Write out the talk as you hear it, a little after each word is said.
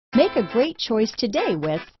Make a great choice today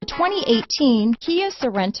with the 2018 Kia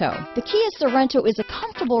Sorento. The Kia Sorento is a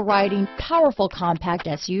comfortable riding, powerful compact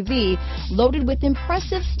SUV loaded with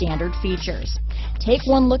impressive standard features. Take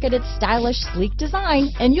one look at its stylish, sleek design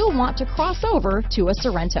and you'll want to cross over to a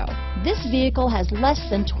Sorento. This vehicle has less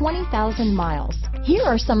than 20,000 miles. Here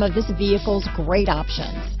are some of this vehicle's great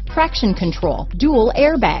options: traction control, dual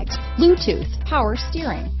airbags, Bluetooth, power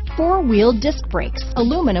steering, four-wheel disc brakes,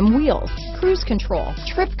 aluminum wheels, cruise control,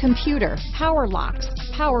 trip computer, power locks,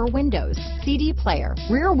 power windows, CD player,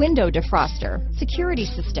 rear window defroster, security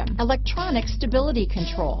system, electronic stability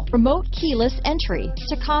control, remote keyless entry,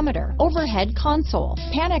 tachometer, overhead console,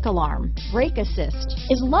 panic alarm, brake assist.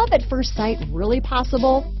 Is love at first sight really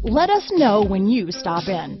possible? Let us know when you stop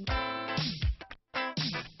in.